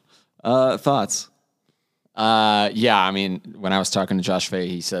 Thoughts? Yeah, I mean, when I was talking to Josh Fay,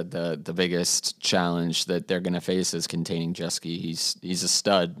 he said the biggest challenge that they're going to face is containing Jeske. He's a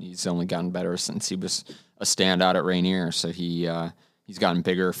stud. He's only gotten better since he was a standout at Rainier. So he's gotten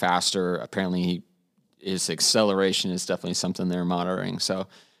bigger, faster. Apparently, his acceleration is definitely something they're monitoring. So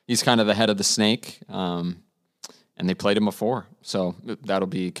he's kind of the head of the snake. And they played him before, so that'll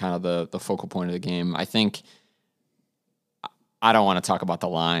be kind of the focal point of the game. I think. I don't want to talk about the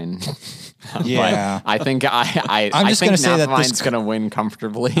line. Yeah. But I think I'm just going to say that Napavine's going to win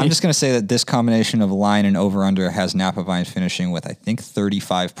comfortably. I'm just going to say that this combination of line and over-under has Napavine finishing with, I think,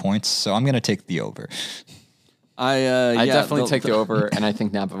 35 points. So I'm going to take the over. I definitely take the over, and I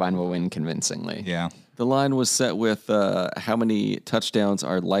think Napavine will win convincingly. Yeah. The line was set with how many touchdowns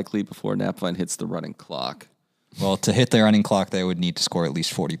are likely before Napavine hits the running clock. Well, to hit the running clock, they would need to score at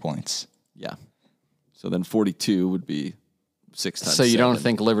least 40 points. Yeah. So then 42 would be 6 times. So you don't 7.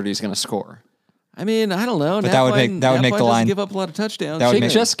 think Liberty's going to score? I mean, I don't know. But that would make the doesn't line. give up a lot of touchdowns. That would Take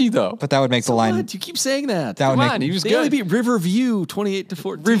make- Jeske, though. But that would make the line. What? You keep saying that. That would Come make. on, he was They only good. beat Riverview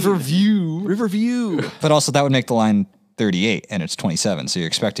 28-14. Riverview. Riverview. But also, that would make the line 38, and it's 27. So you're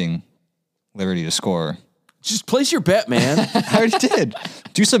expecting Liberty to score. Just place your bet, man. I already did.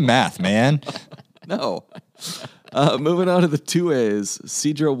 Do some math, man. No. Moving on to the 2As.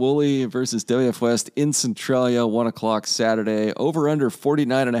 Cedro Woolley versus WF West in Centralia, 1 o'clock Saturday. Over under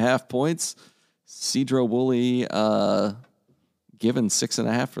 49.5 points. Cedro Woolley given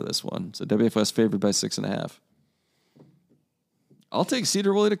 6.5 for this one. So WF West favored by 6.5. I'll take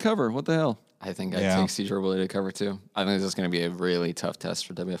Cedro Woolley to cover. What the hell? I think I'd Yeah. take Cedar Willie to cover, too. I think this is going to be a really tough test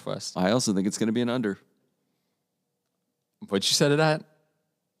for WF West. I also think it's going to be an under. What you said it at?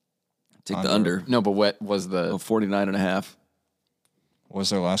 Take the under. No, but what was the... 49.5. What was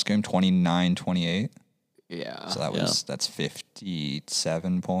their last game? 29-28. Yeah. So that's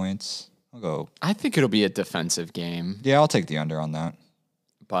 57 points. I'll go. I think it'll be a defensive game, Yeah, I'll take the under on that.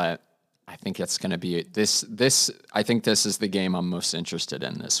 but I think it's going to be this. I think this is the game I'm most interested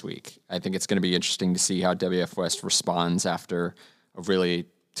in this week. I think it's going to be interesting to see how WF West responds after a really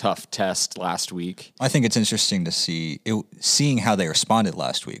tough test last week. I think it's interesting to seeing how they responded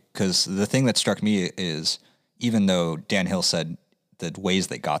last week, because the thing that struck me is, even though Dan Hill said the ways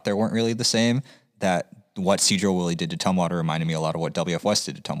they got there weren't really the same, that what Cedro Woolley did to Tumwater reminded me a lot of what WF West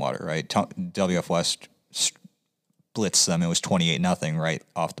did to Tumwater, right? WF West blitzed them. It was 28-0 right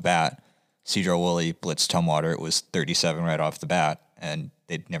off the bat. Cedro Woolley blitzed Tumwater. It was 37 right off the bat, and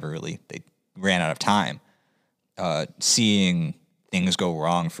they ran out of time. Seeing things go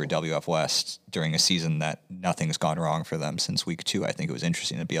wrong for WF West during a season that nothing's gone wrong for them since week 2, I think it was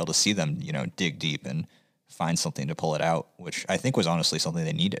interesting to be able to see them, dig deep and find something to pull it out, which I think was honestly something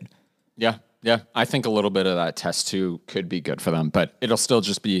they needed. Yeah. I think a little bit of that test too could be good for them, but it'll still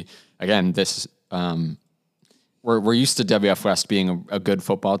just be, again, this. We're used to WF West being a good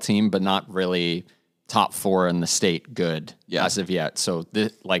football team, but not really top 4 in the state good as of yet. So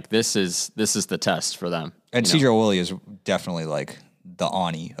this is the test for them. And Cedro Woolley is definitely like the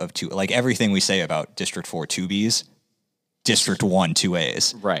Ani of two. Like everything we say about District 4 2Bs, District 1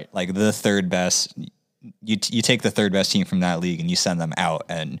 2As. Right. Like the third best. You take the third best team from that league and you send them out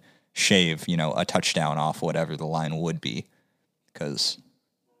and shave, a touchdown off whatever the line would be, because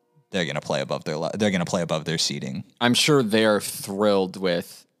they're going to play above their seeding. I'm sure they're thrilled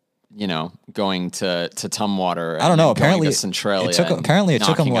with, going to Tumwater. I don't know. Apparently, to Centralia it took them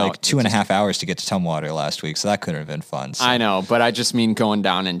like 2.5 teams. hours to get to Tumwater last week, so that could have been fun. So. I know, but I just mean going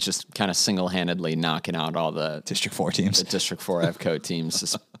down and just kind of single-handedly knocking out all the District 4 teams. The District 4 FCO teams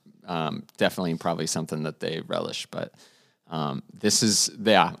is definitely probably something that they relish. But I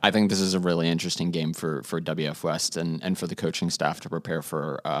think this is a really interesting game for WF West and for the coaching staff to prepare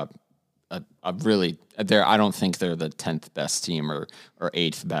for. I don't think they're the 10th best team or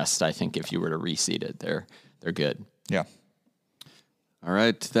 8th best. I think if you were to reseed it, they're good. Yeah. All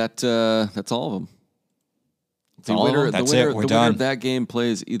right, that's all of them. The That's it. We're done. winner of that game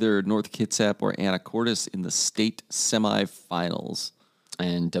plays either North Kitsap or Anacortes in the state semifinals.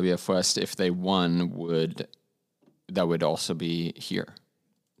 And WF West, if they won, that would also be here,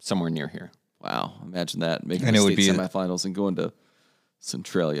 somewhere near here. Wow, imagine that, making And the it would state be semifinals and going to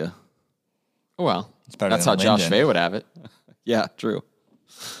Centralia. Oh, well, better that's than how Josh Linden. Fay would have it. Yeah, true.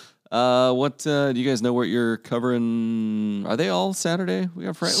 What do you guys know what you're covering? Are they all Saturday? We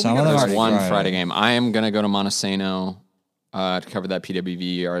got Friday. Some of them There's are one Friday. Friday game. I am going to go to Montesano to cover that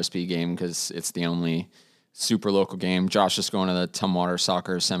PWV RSB game because it's the only super local game. Josh is going to the Tumwater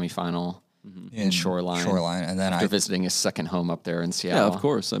soccer semifinal in Shoreline. And then After visiting his second home up there in Yeah, Seattle. of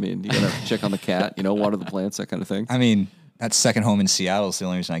course. I mean, you gotta check on the cat, water the plants, that kind of thing. I mean, that second home in Seattle is the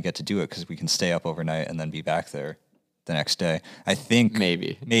only reason I get to do it, because we can stay up overnight and then be back there the next day. I think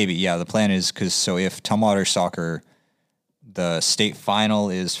Maybe. yeah. The plan is if Tumwater soccer, the state final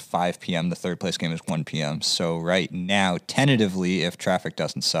is 5 p.m., the third place game is 1 p.m. So right now, tentatively, if traffic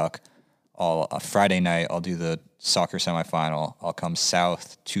doesn't suck, Friday night I'll do the soccer semifinal. I'll come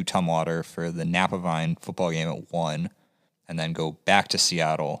south to Tumwater for the Napavine football game at 1, and then go back to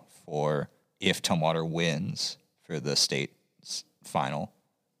Seattle for, if Tumwater wins, for the state final.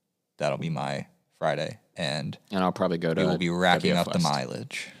 That'll be my Friday, and I'll probably go to we will be racking WF up the West.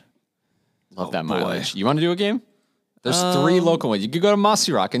 mileage. Love that boy. mileage. You want to do a game? There's 3 local ones. You could go to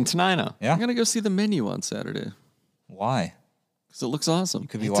Mossy Rock in Tenino. Yeah. I'm gonna go see the menu on Saturday Why? because it looks awesome.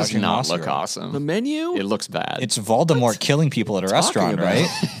 Could be It does watching not Mossy look Rock. awesome. The menu? It looks bad. It's Voldemort killing people at a restaurant, about? right?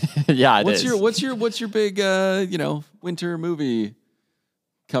 yeah, it What's is. your big winter movie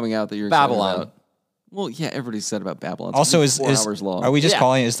coming out that you're excited Babylon. about? Well, yeah, everybody said about Babylon. It's Also, only is 4 hours long. are we just Yeah.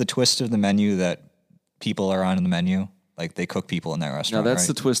 calling is the twist of the menu that people are on in the menu? Like they cook people in that No, restaurant, that's right?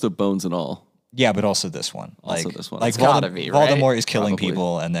 the twist of Bones and All. Yeah, but also this one. Also Like, this one. Like It's gotta be, right? Voldemort is killing Probably.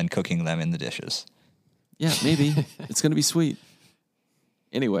 people and then cooking them in the dishes. Yeah, maybe it's gonna be sweet.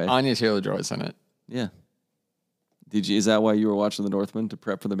 Anyway, Anya Taylor-Joy's in it. yeah. Is that why you were watching The Northman to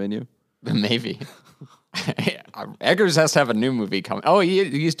prep for the menu? Maybe. Eggers has to have a new movie coming. Oh,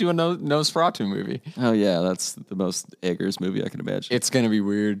 he's doing a Nosferatu movie. Oh yeah, that's the most Eggers movie I can imagine. It's going to be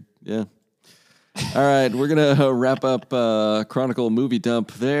weird. Yeah. All right, we're gonna wrap up Chronicle Movie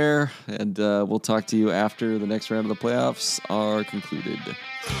Dump there, and we'll talk to you after the next round of the playoffs are concluded.